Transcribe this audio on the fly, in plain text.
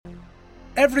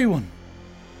everyone.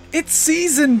 It's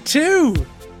season 2.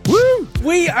 Woo!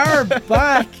 We are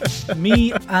back.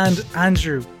 Me and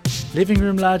Andrew. Living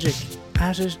Room Logic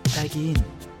at it again.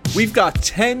 We've got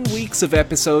 10 weeks of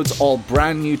episodes, all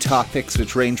brand new topics,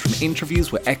 which range from interviews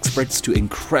with experts to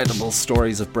incredible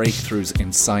stories of breakthroughs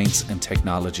in science and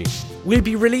technology. We'll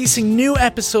be releasing new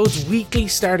episodes weekly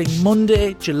starting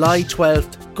Monday, July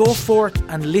 12th. Go forth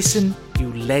and listen,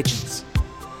 you legends.